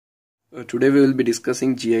Today we will be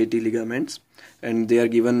discussing GIT ligaments, and they are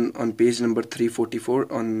given on page number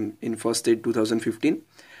 344 in First Aid 2015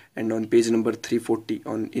 and on page number 340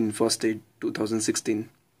 in First Aid 2016.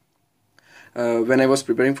 When I was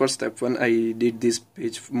preparing for step 1, I did this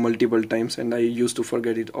page multiple times and I used to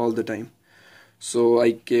forget it all the time. So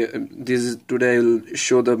today I will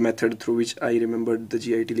show the method through which I remembered the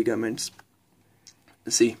GIT ligaments.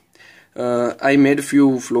 See. I made a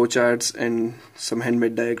few flowcharts and some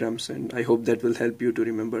handmade diagrams, and I hope that will help you to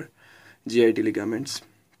remember GIT ligaments.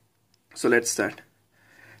 So let's start.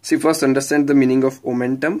 See, first understand the meaning of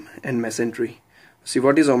omentum and mesentery. See,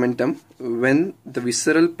 what is omentum? When the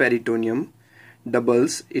visceral peritoneum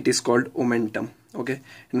doubles, it is called omentum. Okay.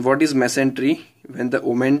 And what is mesentery? When the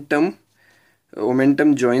omentum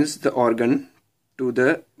joins the organ to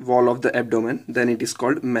the wall of the abdomen, then it is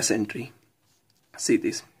called mesentery. See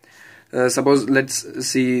this. Suppose let's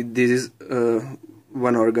see, this is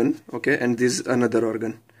one organ, okay, and this is another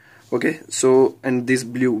organ, okay. So, and this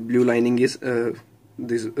blue lining is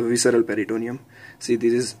this visceral peritoneum. See,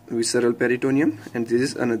 this is visceral peritoneum and this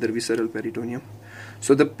is another visceral peritoneum.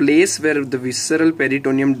 So the place where the visceral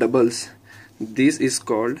peritoneum doubles, this is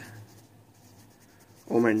called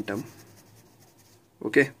omentum,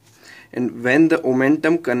 okay. And when the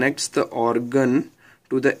omentum connects the organ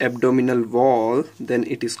to the abdominal wall, then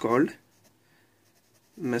it is called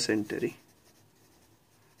mesentery.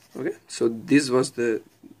 Okay, so this was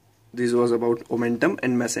about omentum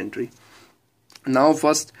and mesentery. Now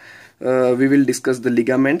first we will discuss the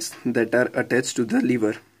ligaments that are attached to the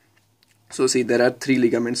liver. So see, there are three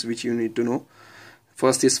ligaments which you need to know.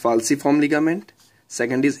 First is falciform ligament,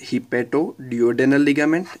 second is hepatoduodenal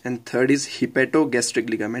ligament, and third is hepatogastric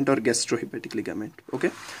ligament or gastrohepatic ligament.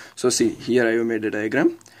 Okay, so see, here I have made a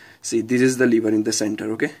diagram. See, this is the liver in the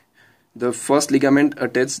center. Okay, the first ligament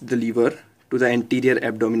attaches the liver to the anterior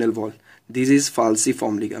abdominal wall. This is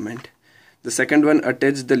falciform ligament. The second one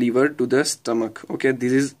attaches the liver to the stomach. Okay,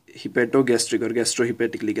 this is hepatogastric or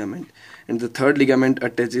gastrohepatic ligament. And the third ligament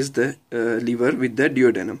attaches the liver with the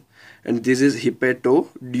duodenum, and this is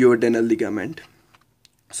hepatoduodenal ligament.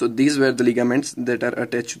 So these were the ligaments that are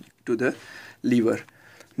attached to the liver.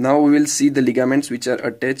 Now we will see the ligaments which are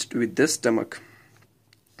attached with the stomach.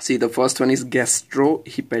 See, the first one is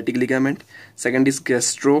gastrohepatic ligament, second is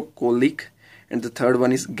gastrocolic, and the third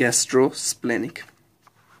one is gastrosplenic.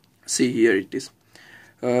 See, here it is.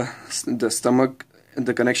 The stomach,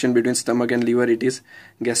 the connection between stomach and liver, it is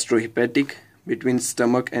gastrohepatic. Between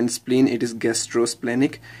stomach and spleen, it is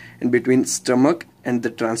gastrosplenic, and between stomach and the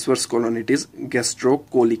transverse colon, it is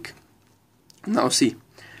gastrocolic. Now see,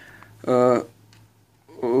 the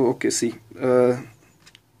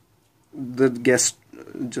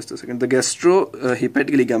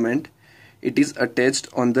gastrohepatic ligament, it is attached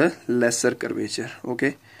on the lesser curvature,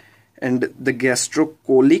 okay, and the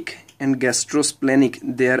gastrocolic and gastrosplenic,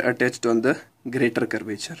 they are attached on the greater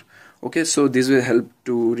curvature. Okay, so this will help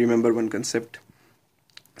to remember one concept.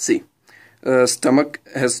 See, stomach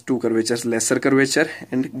has two curvatures, lesser curvature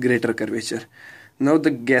and greater curvature. Now the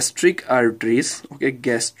gastric arteries, okay,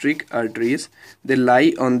 they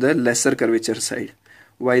lie on the lesser curvature side,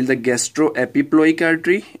 while the gastroepiploic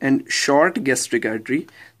artery and short gastric artery,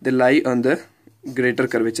 they lie on the greater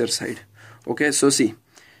curvature side. Okay, so see,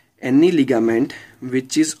 any ligament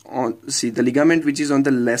which is on, see, the ligament which is on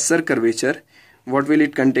the lesser curvature, what will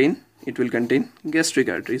it contain? It will contain gastric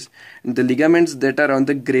arteries. And the ligaments that are on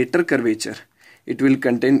the greater curvature, it will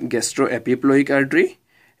contain gastroepiploic artery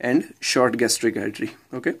and short gastric artery.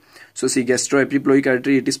 Okay, so see, gastroepiploic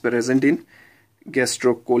artery, it is present in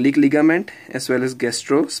gastrocolic ligament as well as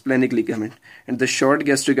gastrosplenic ligament, and the short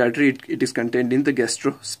gastric artery, it is contained in the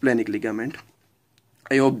gastrosplenic ligament.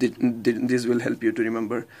 I hope this will help you to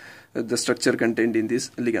remember the structure contained in this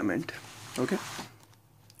ligament. Okay,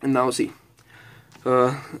 and now see,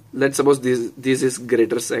 let's suppose this is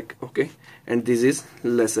greater sac, okay, and this is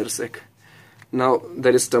lesser sac. Now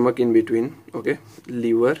there is stomach in between, okay,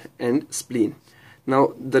 liver and spleen.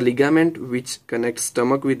 Now the ligament which connects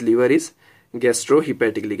stomach with liver is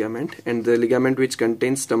gastrohepatic ligament, and the ligament which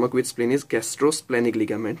contains stomach with spleen is gastrosplenic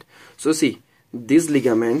ligament. So see, this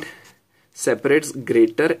ligament separates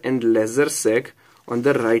greater and lesser sac on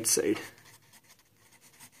the right side,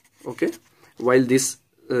 okay, while this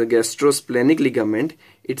gastrosplenic ligament,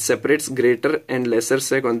 it separates greater and lesser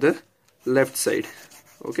sac on the left side.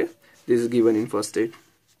 Okay, this is given in first aid.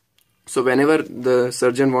 So whenever the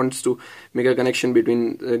surgeon wants to make a connection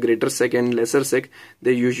between greater sac and lesser sac,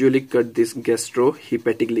 they usually cut this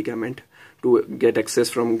gastrohepatic ligament to get access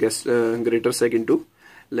from greater sac into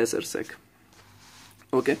lesser sac.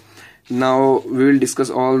 Okay, Now we will discuss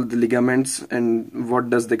all the ligaments and what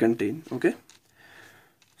does they contain. Okay,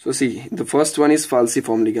 so see, the first one is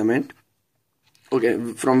falciform ligament. Okay,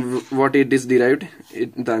 from what it is derived,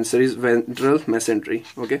 the answer is ventral mesentery.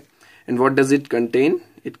 Okay, and what does it contain?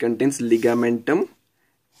 It contains ligamentum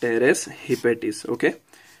teres hepatis. Okay,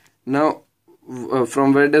 now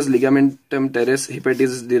from where does ligamentum teres hepatis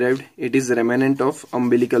is derived? It is remnant of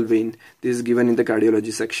umbilical vein. This is given in the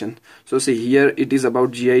cardiology section. So see, here it is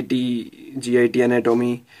about GIT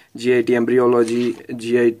anatomy, GIT embryology,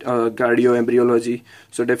 GIT cardioembryology.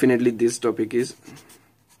 So definitely this topic is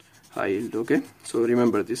high yield. Okay, so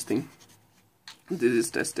remember this thing. This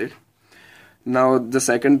is tested. Now the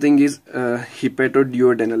second thing is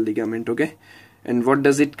hepatoduodenal ligament. Okay, and what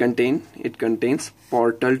does it contain? It contains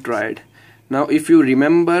portal triad. Now if you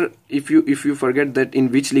remember, if you forget that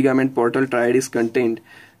in which ligament portal triad is contained,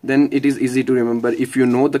 then it is easy to remember if you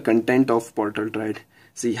know the content of portal triad.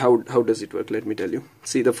 See, how does it work? Let me tell you.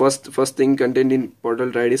 See, the first thing contained in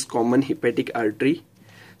portal triad is common hepatic artery,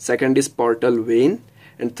 second is portal vein,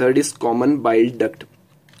 and third is common bile duct.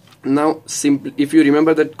 Now simply, if you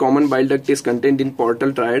remember that common bile duct is contained in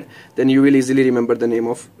portal triad, then you will easily remember the name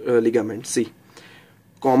of ligament. See,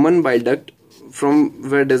 common bile duct, from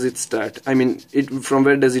where does it start? I mean, from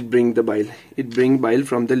where does it bring the bile? It bring bile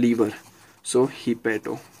from the liver, so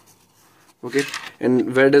hepato. Okay,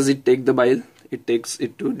 and where does it take the bile? It takes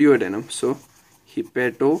it to duodenum, so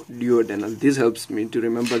hepatoduodenal. This helps me to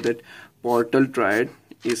remember that portal triad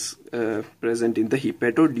is present in the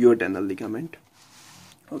hepatoduodenal ligament.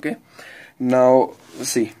 Okay, now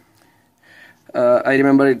see, I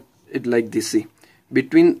remember it like this. See,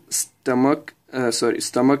 between stomach and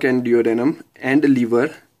duodenum and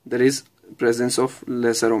liver, there is presence of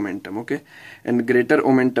lesser omentum. Okay, and greater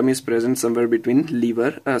omentum is present somewhere between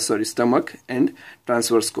stomach and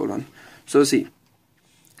transverse colon. So see,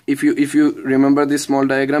 if you remember this small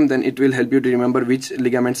diagram, then it will help you to remember which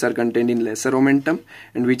ligaments are contained in lesser omentum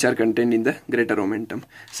and which are contained in the greater omentum.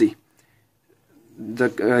 See, the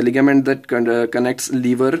ligament that connects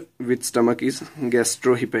liver with stomach is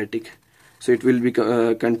gastrohepatic, so it will be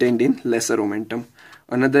contained in lesser omentum.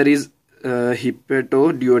 Another is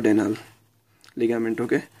hepatoduodenal ligament.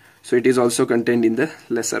 Okay, so it is also contained in the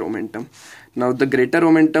lesser omentum. Now the greater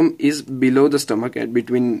omentum is below the stomach, and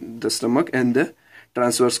between the stomach and the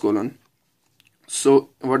transverse colon. So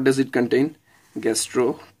what does it contain?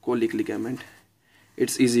 Gastrocolic ligament.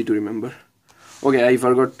 It's easy to remember. Okay, I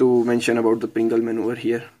forgot to mention about the Pringle maneuver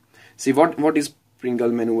here. See, what is Pringle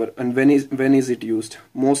maneuver and when is it used?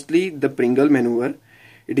 Mostly the Pringle maneuver,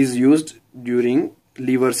 it is used during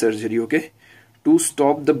liver surgery. Okay, to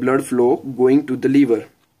stop the blood flow going to the liver.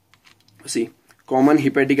 See, common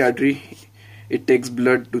hepatic artery, it takes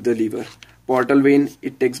blood to the liver. Portal vein,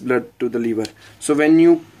 it takes blood to the liver. So when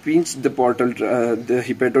you pinch the the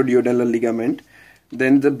hepatoduodenal ligament,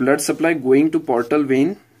 then the blood supply going to portal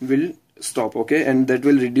vein will stop. Okay, and that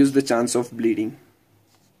will reduce the chance of bleeding.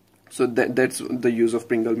 So that's the use of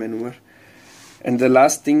Pringle maneuver. And the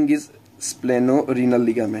last thing is splenorenal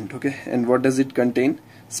ligament. Okay, and what does it contain?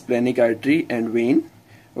 Splenic artery and vein.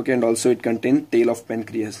 Okay, and also it contains tail of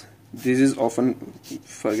pancreas. This is often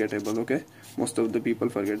forgettable. Okay, most of the people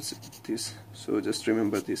forget this, so just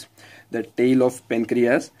remember this, the tail of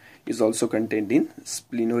pancreas is also contained in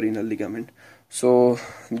splenorenal ligament. So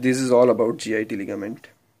this is all about GIT ligament.